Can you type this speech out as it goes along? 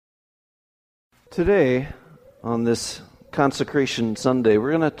Today, on this Consecration Sunday,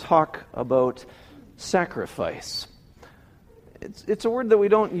 we're going to talk about sacrifice. It's a word that we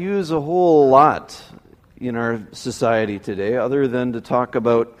don't use a whole lot in our society today, other than to talk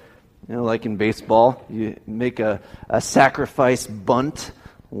about, like in baseball, you make a sacrifice bunt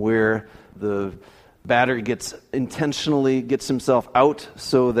where the batter intentionally gets himself out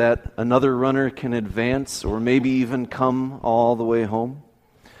so that another runner can advance or maybe even come all the way home.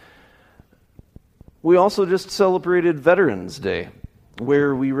 We also just celebrated Veterans Day,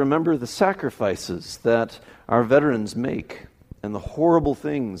 where we remember the sacrifices that our veterans make and the horrible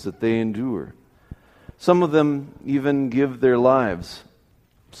things that they endure. Some of them even give their lives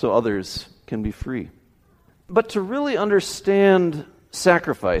so others can be free. But to really understand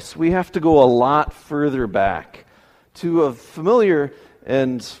sacrifice, we have to go a lot further back to a familiar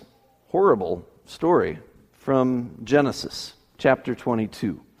and horrible story from Genesis chapter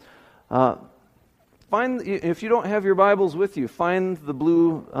 22. If you don't have your Bibles with you, find the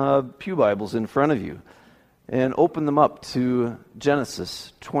blue pew Bibles in front of you and open them up to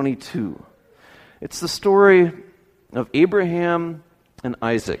Genesis 22. It's the story of Abraham and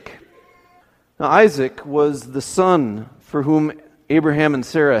Isaac. Now, Isaac was the son for whom Abraham and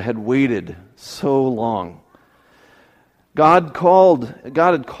Sarah had waited so long. God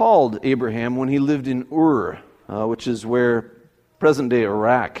had called Abraham when he lived in Ur, which is where present-day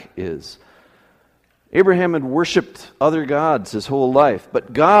Iraq is. Abraham had worshipped other gods his whole life,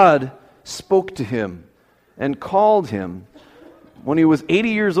 but God spoke to him and called him when he was 80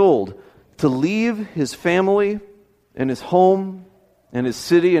 years old to leave his family and his home and his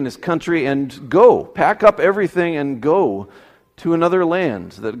city and his country and go, pack up everything and go to another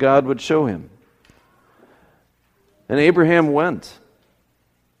land that God would show him. And Abraham went.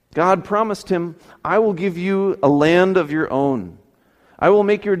 God promised him, "I will give you a land of your own. I will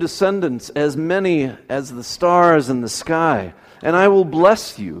make your descendants as many as the stars in the sky, and I will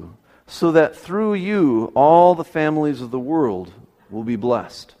bless you so that through you all the families of the world will be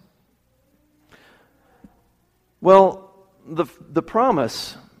blessed." Well, the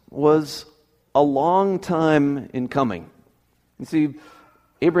promise was a long time in coming. You see,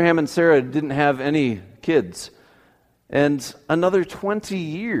 Abraham and Sarah didn't have any kids, and another 20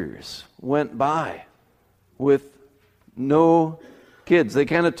 years went by with no kids. They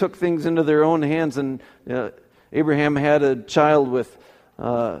kind of took things into their own hands, and Abraham had a child with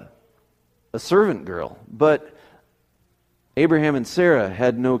a servant girl, but Abraham and Sarah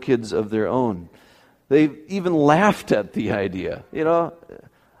had no kids of their own. They even laughed at the idea.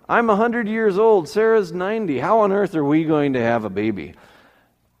 I'm 100 years old, Sarah's 90. How on earth are we going to have a baby?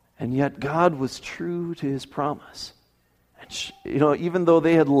 And yet God was true to his promise. And even though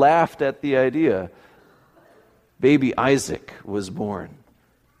they had laughed at the idea, baby Isaac was born.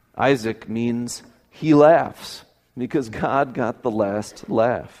 Isaac means he laughs, because God got the last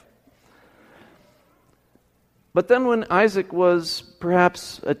laugh. But then when Isaac was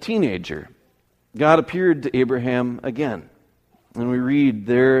perhaps a teenager, God appeared to Abraham again. And we read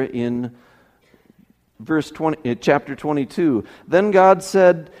there in chapter 22, "Then God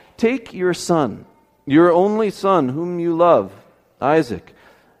said, 'Take your son, your only son whom you love, Isaac,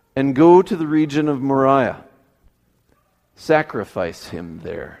 and go to the region of Moriah. Sacrifice him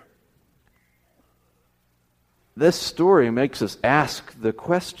there.'" This story makes us ask the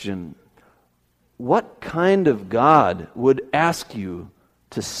question, what kind of God would ask you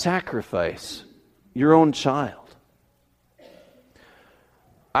to sacrifice your own child?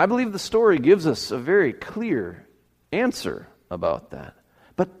 I believe the story gives us a very clear answer about that.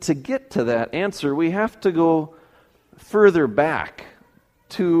 But to get to that answer, we have to go further back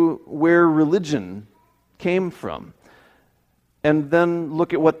to where religion came from, and then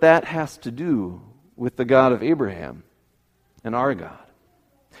look at what that has to do with the God of Abraham and our God.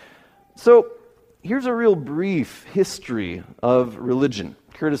 So, here's a real brief history of religion,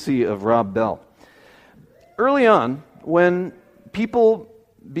 courtesy of Rob Bell. Early on, when people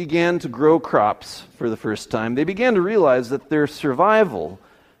began to grow crops for the first time, they began to realize that their survival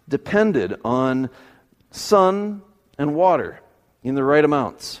depended on sun and water in the right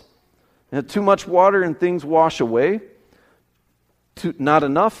amounts. Too much water and things wash away. Not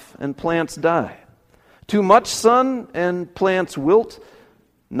enough and plants die. Too much sun and plants wilt.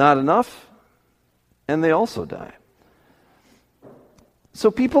 Not enough and they also die. So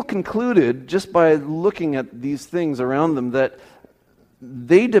people concluded, just by looking at these things around them, that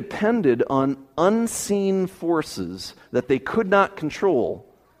they depended on unseen forces that they could not control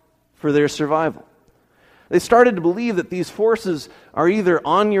for their survival. They started to believe that these forces are either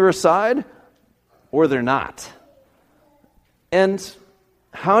on your side or they're not. And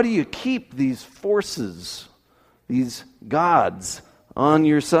how do you keep these forces, these gods, on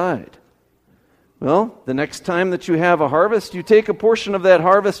your side? Well, the next time that you have a harvest, you take a portion of that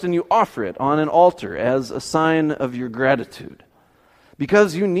harvest and you offer it on an altar as a sign of your gratitude.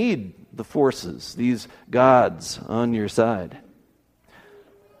 Because you need the forces, these gods, on your side.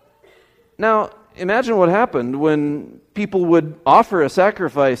 Now, imagine what happened when people would offer a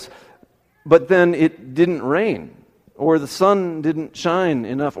sacrifice, but then it didn't rain, or the sun didn't shine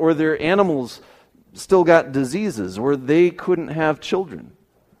enough, or their animals still got diseases, or they couldn't have children.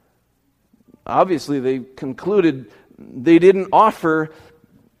 Obviously, they concluded they didn't offer,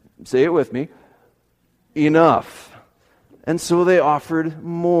 say it with me, enough. And so they offered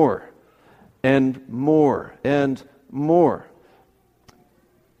more and more and more.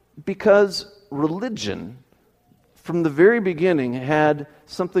 Because religion, from the very beginning, had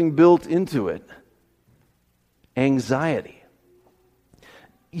something built into it: anxiety.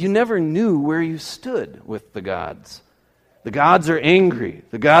 You never knew where you stood with the gods. The gods are angry.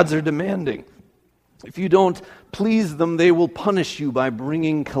 The gods are demanding. If you don't please them, they will punish you by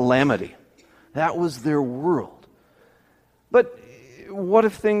bringing calamity. That was their world. But what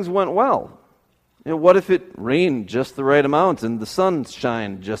if things went well? What if it rained just the right amount and the sun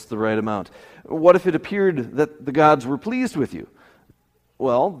shined just the right amount? What if it appeared that the gods were pleased with you?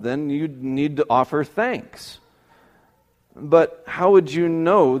 Well, then you'd need to offer thanks. But how would you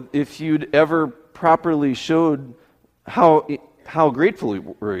know if you'd ever properly showed how grateful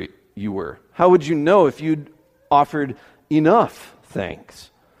you were? How would you know if you'd offered enough thanks?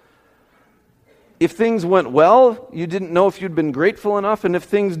 If things went well, you didn't know if you'd been grateful enough, and if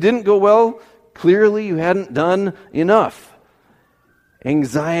things didn't go well, clearly you hadn't done enough.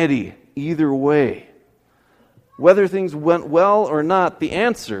 Anxiety either way. Whether things went well or not, the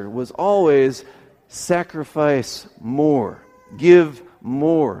answer was always sacrifice more, give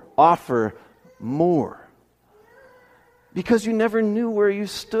more, offer more. Because you never knew where you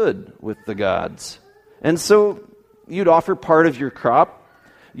stood with the gods. And so you'd offer part of your crop,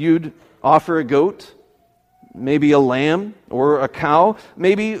 you'd offer a goat, maybe a lamb or a cow,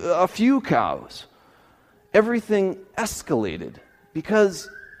 maybe a few cows. Everything escalated because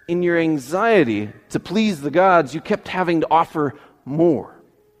in your anxiety to please the gods, you kept having to offer more.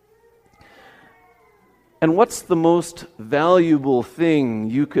 And what's the most valuable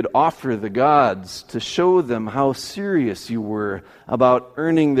thing you could offer the gods to show them how serious you were about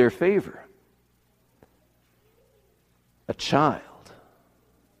earning their favor? A child.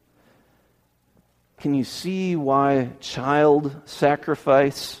 Can you see why child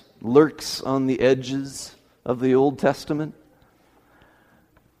sacrifice lurks on the edges of the Old Testament?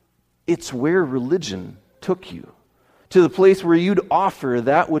 It's where religion took you, to the place where you'd offer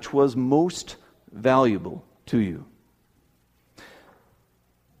that which was most valuable to you.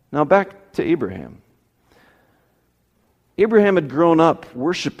 Now back to Abraham. Abraham had grown up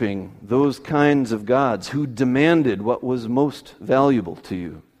worshiping those kinds of gods who demanded what was most valuable to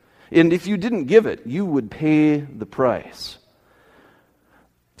you. And if you didn't give it, you would pay the price.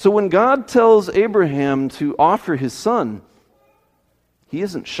 So when God tells Abraham to offer his son, he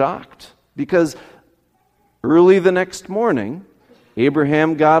isn't shocked, because early the next morning,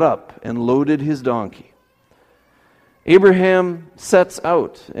 Abraham got up and loaded his donkey. Abraham sets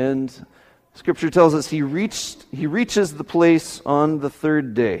out, and Scripture tells us he reaches the place on the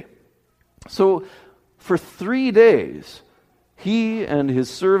third day. So for 3 days, he and his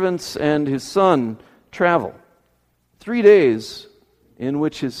servants and his son travel. 3 days in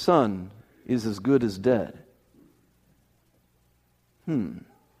which his son is as good as dead.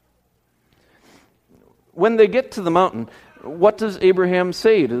 When they get to the mountain, what does Abraham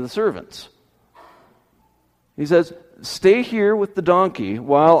say to the servants? He says, "Stay here with the donkey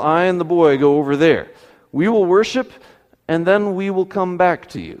while I and the boy go over there. We will worship, and then we will come back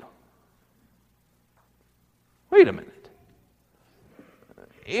to you." Wait a minute.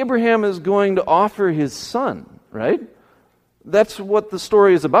 Abraham is going to offer his son, right? That's what the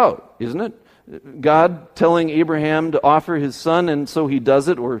story is about, isn't it? God telling Abraham to offer his son, and so he does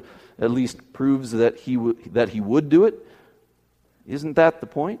it, or at least proves that he would do it. Isn't that the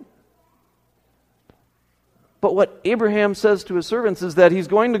point? But what Abraham says to his servants is that he's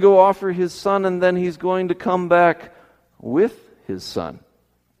going to go offer his son, and then he's going to come back with his son.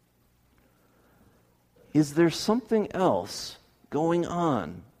 Is there something else going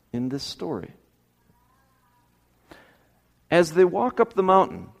on in this story? As they walk up the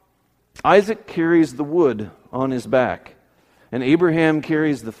mountain, Isaac carries the wood on his back, and Abraham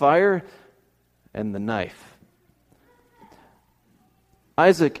carries the fire and the knife.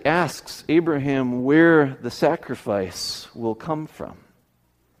 Isaac asks Abraham where the sacrifice will come from.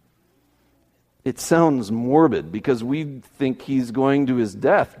 It sounds morbid because we think he's going to his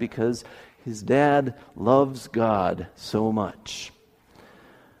death because his dad loves God so much.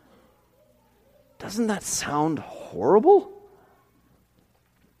 Doesn't that sound horrible?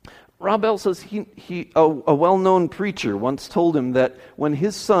 Rob Bell says a well-known preacher once told him that when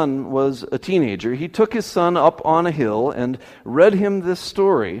his son was a teenager, he took his son up on a hill and read him this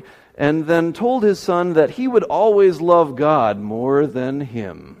story, and then told his son that he would always love God more than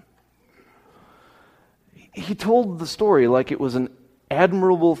him. He told the story like it was an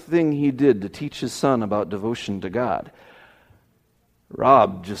admirable thing he did to teach his son about devotion to God.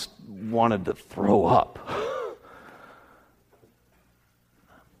 Rob just wanted to throw up.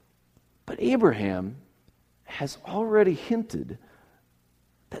 But Abraham has already hinted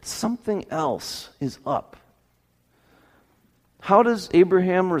that something else is up. How does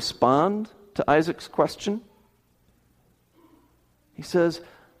Abraham respond to Isaac's question? He says,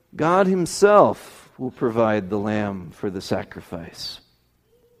 God himself will provide the lamb for the sacrifice.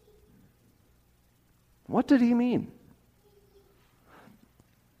 What did he mean?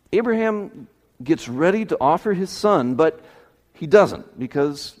 Abraham gets ready to offer his son, but he doesn't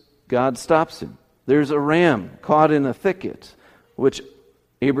because God stops him. There's a ram caught in a thicket, which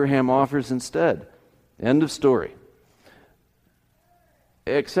Abraham offers instead. End of story.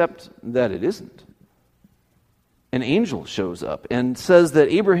 Except that it isn't. An angel shows up and says that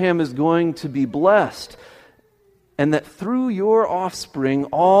Abraham is going to be blessed, and that through your offspring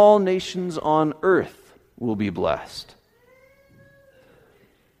all nations on earth will be blessed.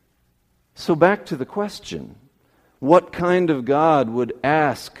 So back to the question. What kind of God would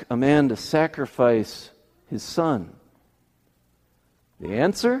ask a man to sacrifice his son? The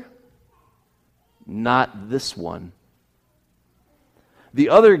answer? Not this one. The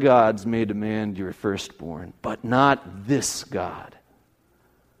other gods may demand your firstborn, but not this God.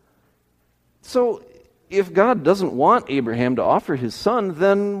 So, if God doesn't want Abraham to offer his son,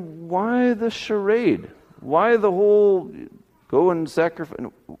 then why the charade? Why the whole go and sacrifice?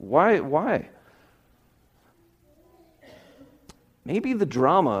 Why? Maybe the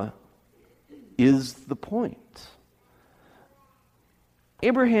drama is the point.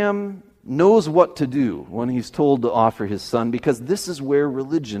 Abraham knows what to do when he's told to offer his son, because this is where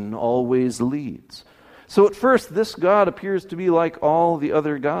religion always leads. So at first, this God appears to be like all the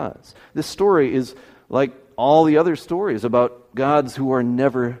other gods. This story is like all the other stories about gods who are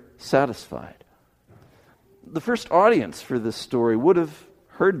never satisfied. The first audience for this story would have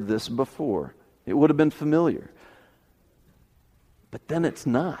heard this before. It would have been familiar. But then it's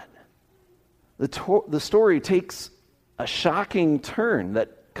not. The story takes a shocking turn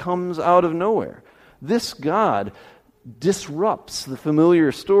that comes out of nowhere. This God disrupts the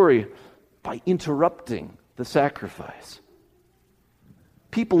familiar story by interrupting the sacrifice.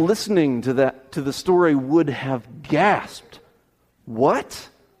 People listening to the story would have gasped. What?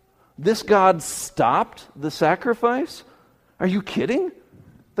 This God stopped the sacrifice? Are you kidding?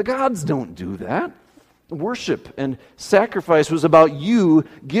 The gods don't do that. Worship and sacrifice was about you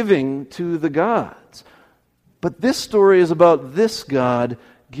giving to the gods. But this story is about this God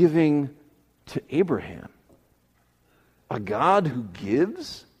giving to Abraham. A God who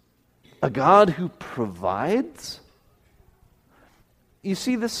gives? A God who provides? You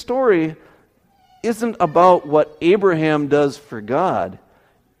see, this story isn't about what Abraham does for God.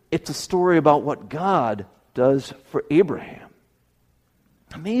 It's a story about what God does for Abraham.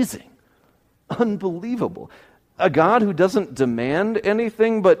 Amazing. Unbelievable. A God who doesn't demand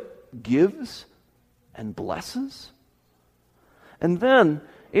anything but gives and blesses. And then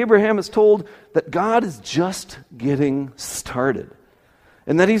Abraham is told that God is just getting started,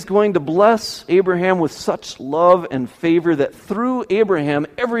 and that he's going to bless Abraham with such love and favor that through Abraham,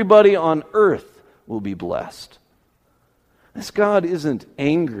 everybody on earth will be blessed. This God isn't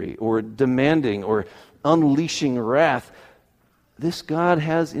angry or demanding or unleashing wrath. This God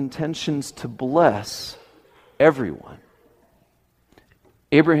has intentions to bless everyone.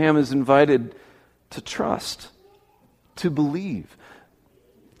 Abraham is invited to trust, to believe,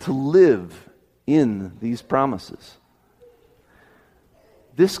 to live in these promises.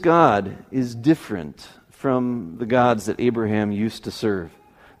 This God is different from the gods that Abraham used to serve.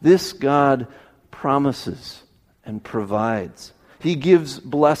 This God promises and provides. He gives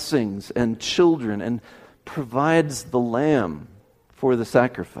blessings and children and provides the lamb for the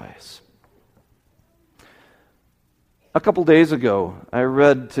sacrifice. A couple days ago, I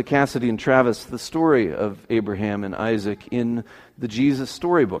read to Cassidy and Travis the story of Abraham and Isaac in the Jesus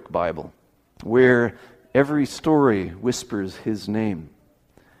Storybook Bible, where every story whispers his name.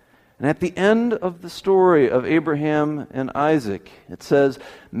 And at the end of the story of Abraham and Isaac, it says,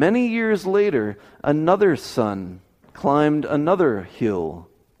 many years later, another son climbed another hill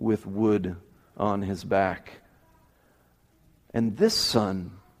with wood on his back. And this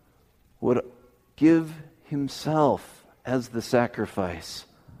son would give himself as the sacrifice.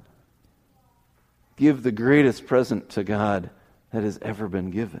 Give the greatest present to God that has ever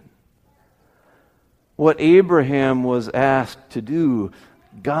been given. What Abraham was asked to do,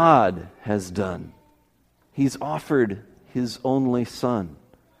 God has done. He's offered his only son.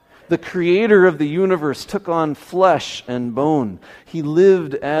 The creator of the universe took on flesh and bone. He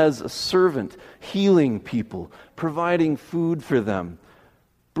lived as a servant, healing people, providing food for them,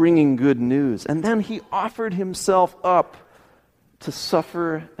 bringing good news. And then he offered himself up to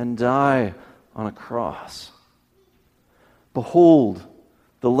suffer and die on a cross. Behold,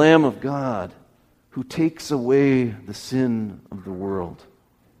 the Lamb of God who takes away the sin of the world.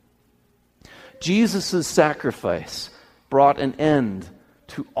 Jesus' sacrifice brought an end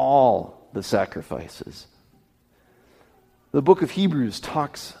to all the sacrifices. The book of Hebrews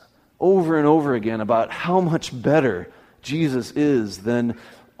talks over and over again about how much better Jesus is than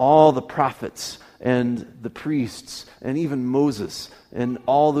all the prophets and the priests and even Moses and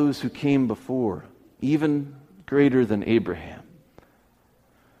all those who came before, even greater than Abraham.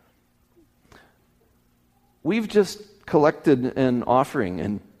 We've just collected an offering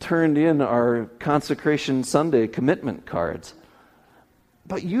and turned in our Consecration Sunday commitment cards.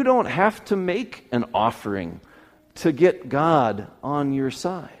 But you don't have to make an offering to get God on your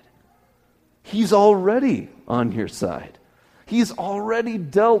side. He's already on your side. He's already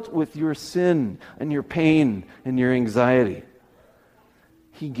dealt with your sin and your pain and your anxiety.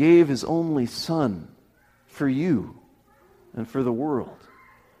 He gave his only Son for you and for the world.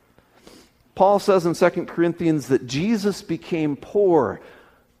 Paul says in 2 Corinthians that Jesus became poor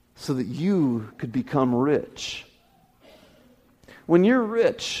so that you could become rich. When you're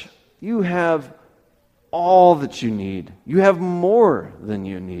rich, you have all that you need. You have more than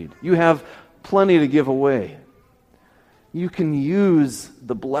you need. You have plenty to give away. You can use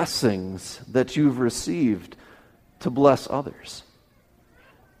the blessings that you've received to bless others.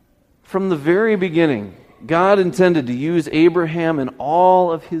 From the very beginning, God intended to use Abraham and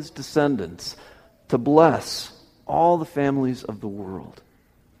all of his descendants to bless all the families of the world.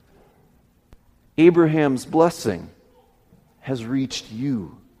 Abraham's blessing has reached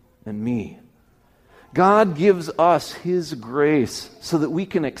you and me. God gives us his grace so that we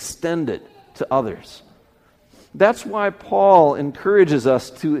can extend it to others. That's why Paul encourages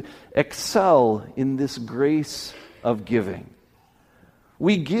us to excel in this grace of giving.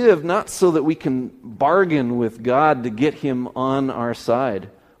 We give not so that we can bargain with God to get him on our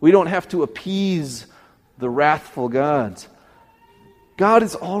side. We don't have to appease the wrathful gods. God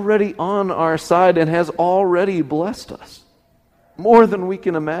is already on our side and has already blessed us, more than we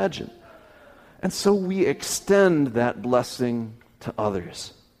can imagine. And so we extend that blessing to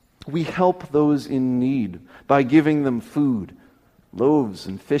others. We help those in need by giving them food, loaves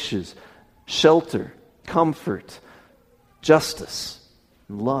and fishes, shelter, comfort, justice,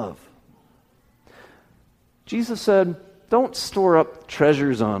 and love. Jesus said, don't store up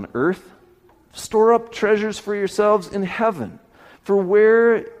treasures on earth. Store up treasures for yourselves in heaven. For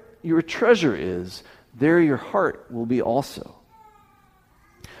where your treasure is, there your heart will be also.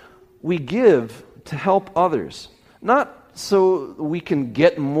 We give to help others, not so we can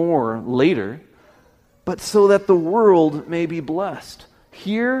get more later, but so that the world may be blessed,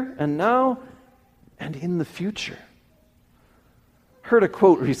 here and now and in the future. Heard a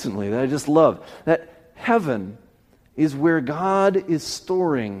quote recently that I just love, that heaven is where God is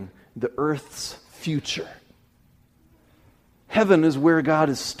storing the earth's future. Heaven is where God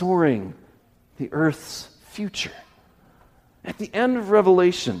is storing the earth's future. At the end of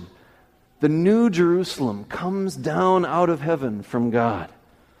Revelation, the new Jerusalem comes down out of heaven from God.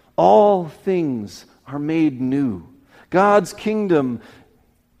 All things are made new. God's kingdom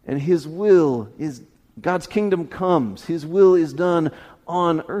and his will is, God's kingdom comes. His will is done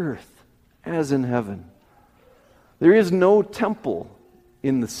on earth as in heaven. There is no temple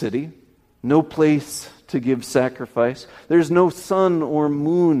in the city, no place to give sacrifice. There's no sun or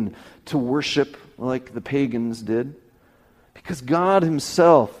moon to worship like the pagans did, because God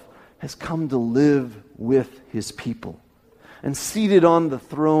himself has come to live with his people. And seated on the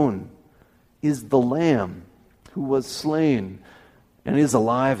throne is the Lamb who was slain and is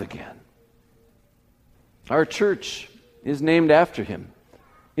alive again. Our church is named after him,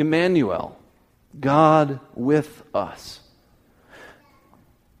 Emmanuel, God with us.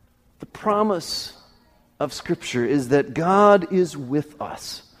 The promise of Scripture is that God is with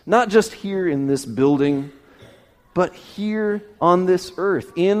us not just here in this building, but here on this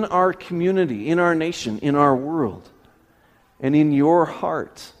earth, in our community, in our nation, in our world, and in your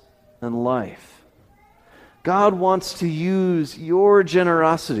heart and life. God wants to use your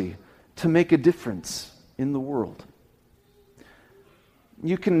generosity to make a difference in the world.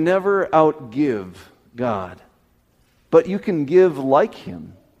 You can never outgive God, but you can give like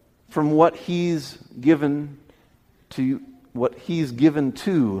Him from what He's given to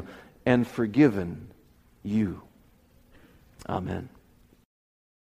and forgiven you. Amen.